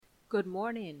Good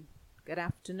morning, good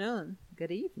afternoon,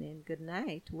 good evening, good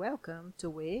night. Welcome to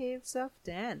Waves of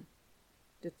 10.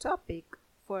 The topic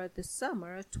for the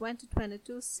summer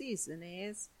 2022 season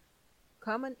is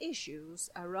Common Issues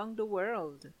Around the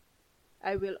World.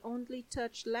 I will only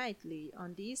touch lightly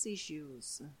on these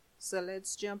issues, so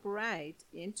let's jump right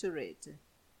into it.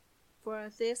 For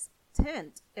this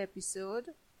 10th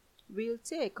episode, we'll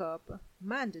take up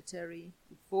mandatory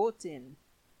voting.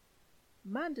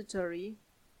 Mandatory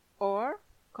or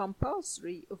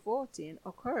compulsory voting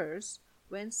occurs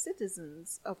when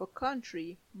citizens of a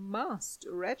country must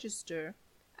register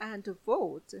and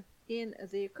vote in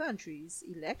their country's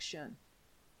election.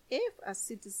 If a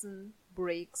citizen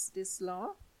breaks this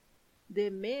law,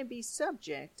 they may be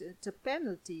subject to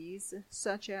penalties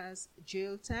such as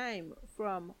jail time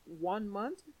from 1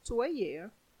 month to a year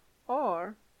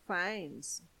or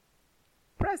fines.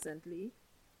 Presently,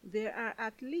 there are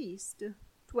at least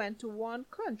 21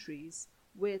 countries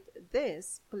with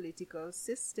this political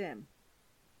system.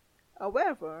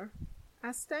 However,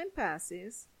 as time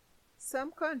passes,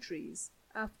 some countries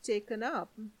have taken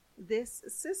up this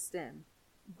system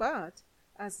but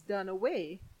has done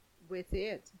away with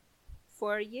it.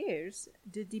 For years,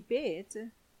 the debate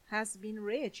has been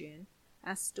raging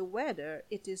as to whether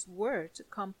it is worth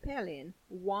compelling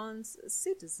one's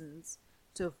citizens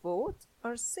to vote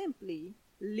or simply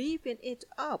leaving it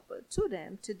up to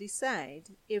them to decide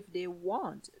if they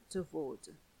want to vote.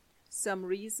 Some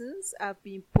reasons have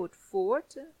been put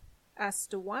forth as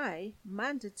to why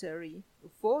mandatory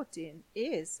voting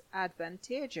is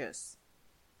advantageous.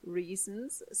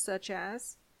 Reasons such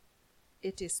as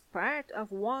it is part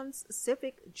of one's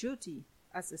civic duty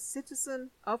as a citizen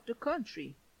of the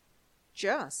country,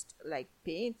 just like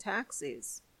paying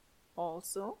taxes.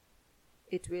 Also,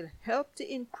 it will help to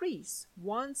increase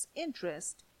one's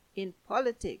interest in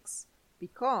politics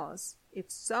because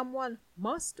if someone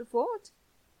must vote,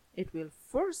 it will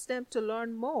force them to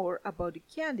learn more about the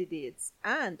candidates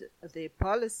and their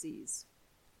policies.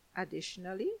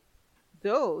 Additionally,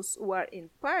 those who are in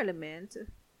Parliament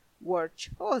were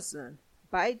chosen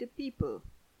by the people,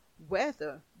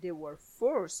 whether they were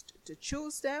forced to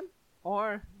choose them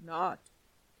or not.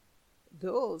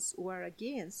 Those who are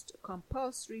against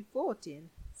compulsory voting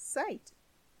cite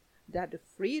that the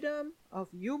freedom of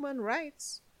human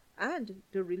rights and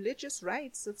the religious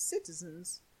rights of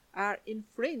citizens are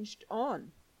infringed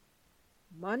on.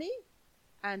 Money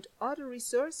and other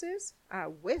resources are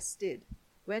wasted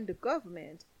when the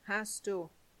government has to,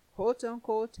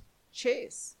 quote-unquote,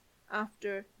 chase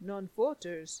after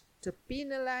non-voters to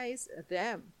penalize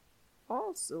them.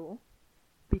 Also,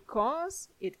 because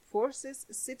it forces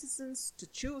citizens to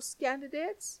choose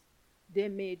candidates, they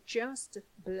may just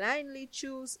blindly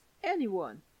choose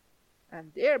anyone,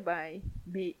 and thereby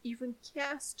may even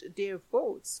cast their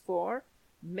votes for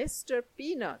Mr.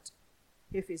 Peanut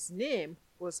if his name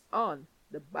was on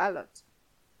the ballot.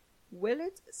 Will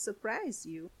it surprise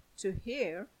you to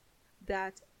hear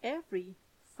that every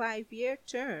 5-year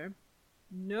term,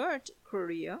 North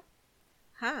Korea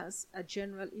has a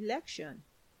general election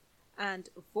and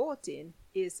voting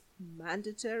is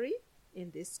mandatory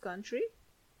in this country?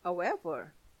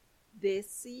 However, they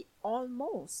see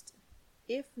almost,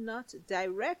 if not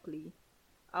directly,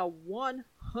 a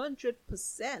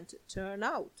 100%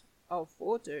 turnout of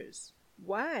voters.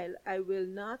 While I will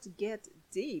not get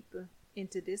deep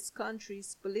into this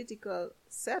country's political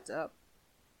setup,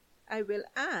 I will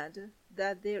add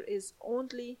that there is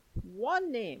only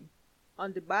one name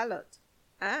on the ballot,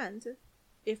 and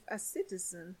if a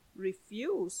citizen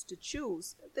refuses to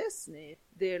choose this name,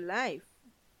 their life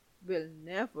will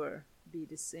never be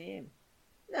the same.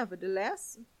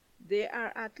 Nevertheless, there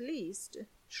are at least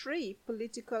 3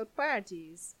 political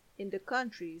parties in the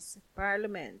country's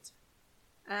parliament,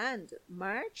 and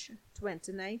March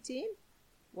 2019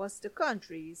 was the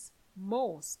country's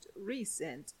most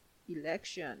recent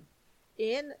election.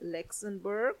 In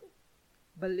Luxembourg,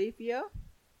 Bolivia,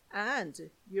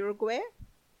 and Uruguay,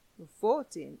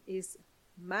 voting is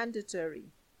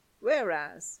mandatory,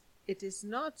 whereas it is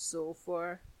not so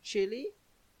for Chile,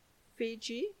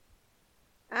 Fiji,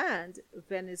 and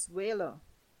Venezuela.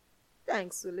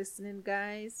 Thanks for listening,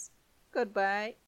 guys. Goodbye.